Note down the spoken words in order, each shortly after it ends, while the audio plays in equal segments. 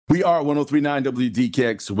We are 103.9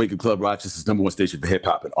 WDKX, Wake Up Club, Rochester's number one station for hip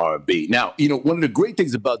hop and R&B. Now, one of the great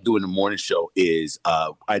things about doing the morning show is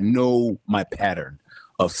I know my pattern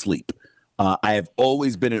of sleep. I have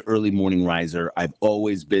always been an early morning riser. I've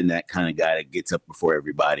always been that kind of guy that gets up before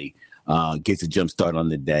everybody, gets a jump start on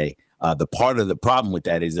the day. The part of the problem with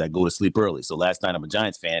that is I go to sleep early. So last night, I'm a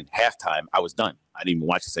Giants fan. Halftime, I was done. I didn't even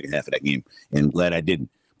watch the second half of that game, and I'm glad I didn't.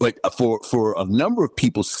 But for a number of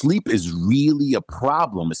people, sleep is really a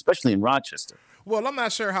problem, especially in Rochester. Well, I'm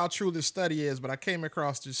not sure how true this study is, but I came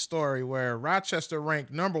across this story where Rochester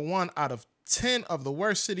ranked number 1 out of 10 of the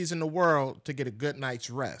worst cities in the world to get a good night's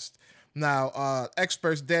rest. Now,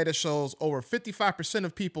 experts' data shows over 55%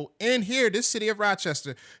 of people in here, this city of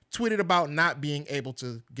Rochester, tweeted about not being able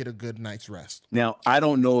to get a good night's rest. Now, I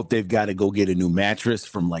don't know if they've got to go get a new mattress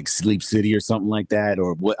from like Sleep City or something like that,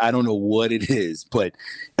 or what. I don't know what it is, but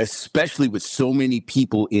especially with so many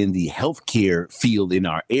people in the healthcare field in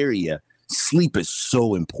our area, sleep is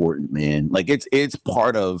so important, man. Like it's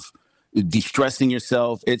part of de-stressing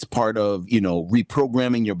yourself. It's part of,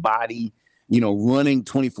 reprogramming your body. Running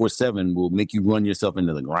 24/7 will make you run yourself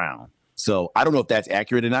into the ground. So I don't know if that's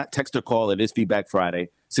accurate or not. Text or call. It is Feedback Friday,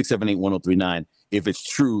 678-1039. If it's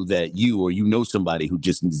true that you or somebody who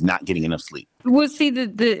just is not getting enough sleep. Well, see,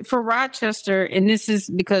 the for Rochester, and this is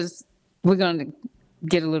because we're going to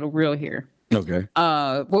get a little real here. Okay.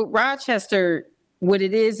 Well, Rochester, what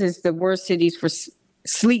it is the worst cities for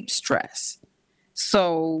sleep stress.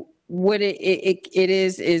 So what it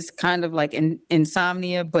is kind of like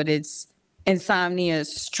insomnia, but it's insomnia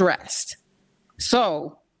stressed.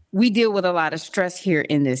 So we deal with a lot of stress here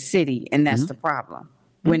in this city, and that's the problem.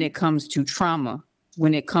 When it comes to trauma,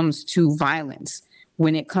 when it comes to violence,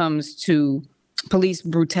 when it comes to police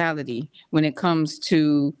brutality, when it comes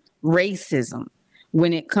to racism,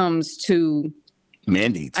 when it comes to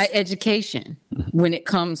mandates, education, when it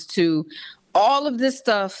comes to all of this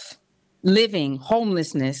stuff, living,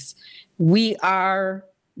 homelessness, we are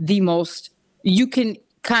the most, you can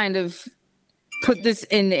kind of put this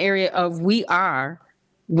in the area of we are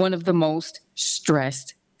one of the most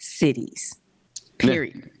stressed cities,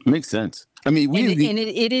 period. Yeah, makes sense. I mean,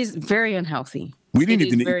 it is very unhealthy.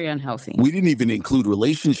 Very unhealthy. We didn't even include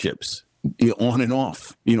relationships, on and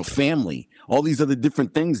off, family, all these other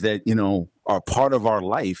different things that, are part of our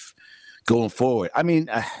life going forward. I mean,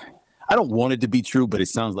 I don't want it to be true, but it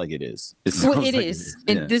sounds like it is. It is.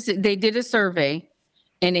 Yeah. They did a survey.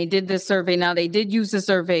 And they did this survey. Now, they did use the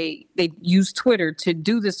survey. They used Twitter to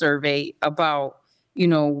do the survey about,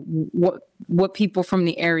 what people from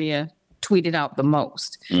the area tweeted out the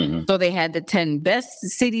most. Mm-hmm. So they had the 10 best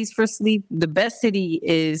cities for sleep. The best city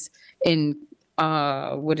is in,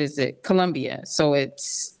 Colombia. So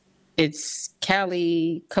it's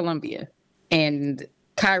Cali, Colombia. And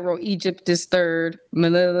Cairo, Egypt is third.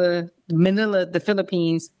 Manila, the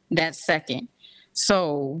Philippines, that's second.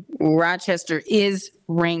 So Rochester is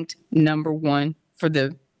ranked number 1 for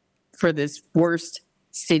this worst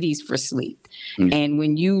cities for sleep. Mm-hmm. And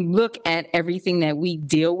when you look at everything that we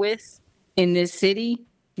deal with in this city,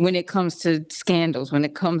 when it comes to scandals, when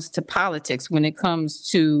it comes to politics, when it comes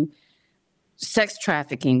to sex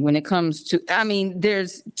trafficking, when it comes to,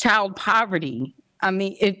 there's child poverty.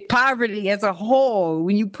 Poverty as a whole,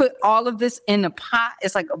 when you put all of this in a pot,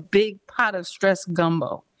 it's like a big pot of stress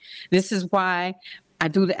gumbo. This is why I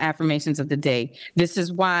do the affirmations of the day. This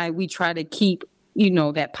is why we try to keep,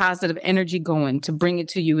 that positive energy going to bring it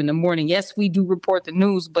to you in the morning. Yes, we do report the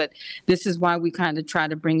news, but this is why we kind of try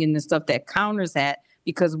to bring in the stuff that counters that,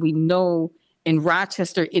 because we know in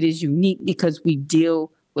Rochester, it is unique because we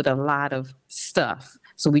deal with a lot of stuff.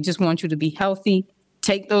 So we just want you to be healthy.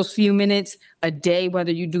 Take those few minutes a day,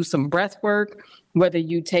 whether you do some breath work, whether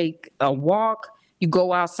you take a walk, you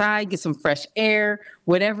go outside, get some fresh air,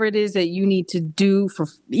 whatever it is that you need to do for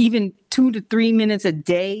even 2 to 3 minutes a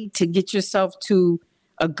day to get yourself to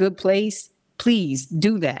a good place, please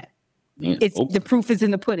do that. Yeah, the proof is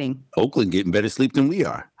in the pudding. Oakland getting better sleep than we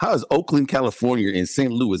are. How is Oakland, California, and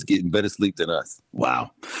St. Louis getting better sleep than us?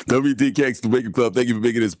 Wow. WDKX, the Wake Up Club. Thank you for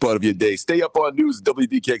making this part of your day. Stay up on news at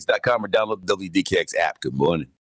WDKX.com or download the WDKX app. Good morning.